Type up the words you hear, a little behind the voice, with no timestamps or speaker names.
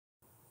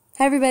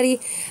Hi everybody,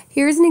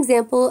 here's an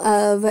example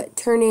of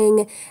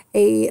turning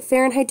a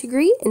Fahrenheit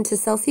degree into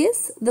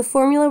Celsius. The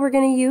formula we're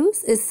going to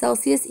use is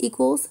Celsius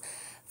equals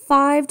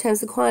 5 times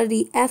the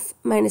quantity F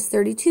minus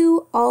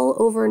 32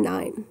 all over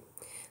 9.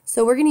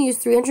 So we're going to use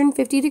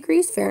 350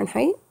 degrees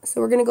Fahrenheit. So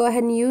we're going to go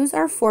ahead and use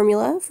our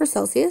formula for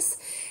Celsius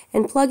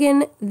and plug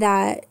in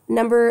that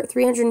number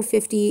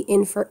 350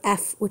 in for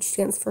F, which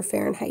stands for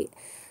Fahrenheit.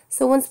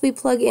 So once we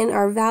plug in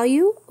our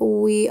value,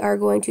 we are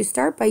going to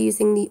start by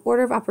using the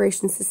order of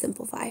operations to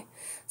simplify.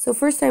 So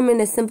first I'm going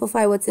to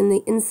simplify what's in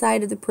the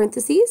inside of the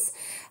parentheses.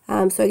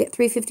 So I get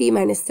 350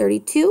 minus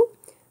 32.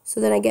 So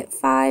then I get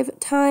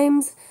 5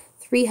 times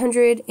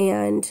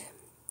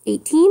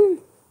 318.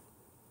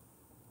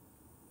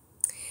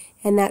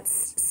 And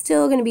that's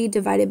still going to be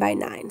divided by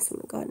 9. So I'm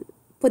going to go ahead and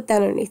put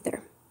that underneath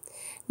there.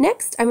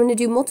 Next, I'm going to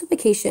do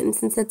multiplication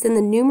since that's in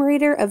the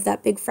numerator of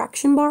that big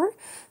fraction bar.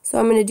 So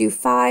I'm going to do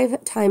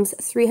 5 times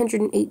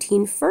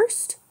 318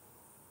 first.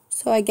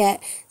 So I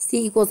get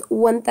C equals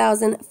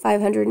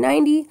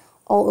 1,590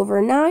 all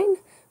over 9.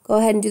 Go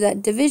ahead and do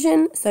that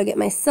division. So I get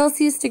my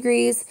Celsius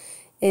degrees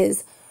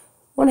is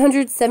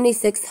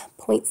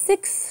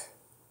 176.6,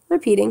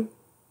 repeating,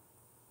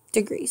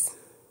 degrees.